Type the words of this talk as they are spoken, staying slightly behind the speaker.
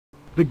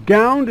The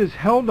gown is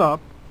held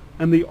up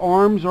and the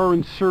arms are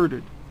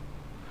inserted.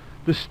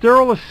 The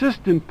sterile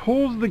assistant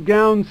pulls the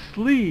gown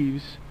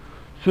sleeves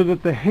so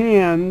that the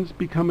hands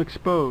become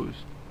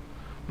exposed.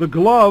 The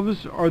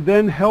gloves are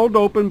then held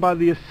open by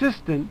the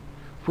assistant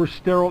for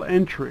sterile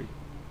entry.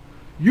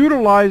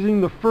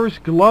 Utilizing the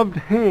first gloved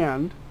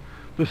hand,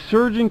 the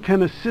surgeon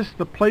can assist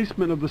the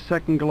placement of the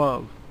second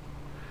glove.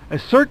 A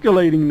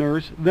circulating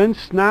nurse then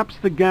snaps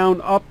the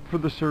gown up for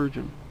the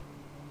surgeon.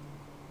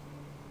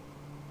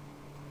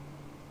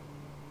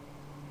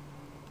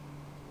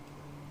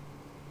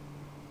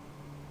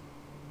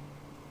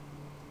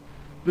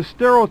 The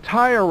sterile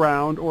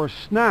tie-around or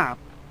snap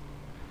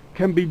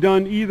can be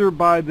done either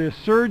by the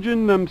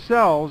surgeon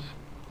themselves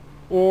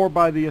or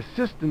by the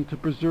assistant to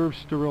preserve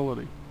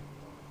sterility.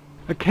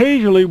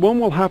 Occasionally, one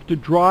will have to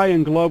dry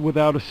and glove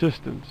without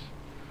assistance.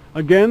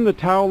 Again, the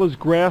towel is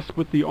grasped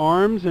with the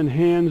arms and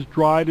hands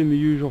dried in the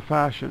usual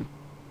fashion.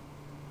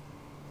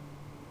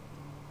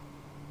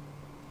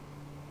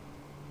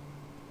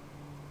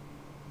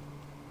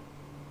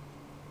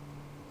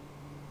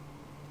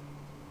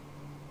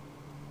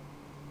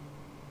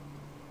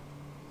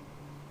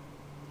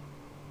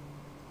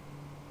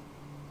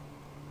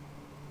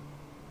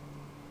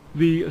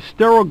 The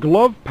sterile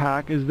glove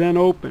pack is then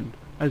opened,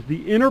 as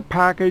the inner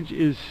package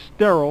is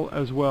sterile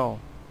as well.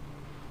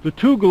 The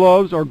two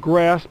gloves are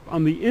grasped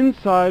on the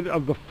inside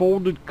of the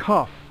folded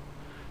cuff,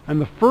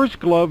 and the first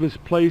glove is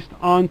placed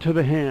onto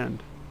the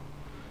hand.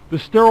 The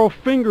sterile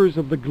fingers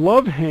of the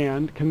gloved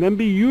hand can then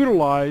be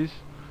utilized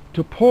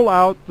to pull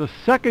out the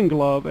second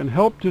glove and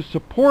help to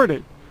support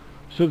it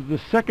so that the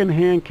second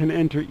hand can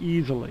enter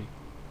easily.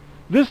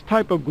 This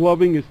type of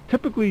gloving is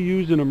typically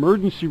used in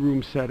emergency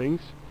room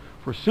settings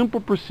for simple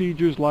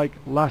procedures like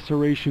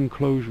laceration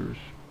closures.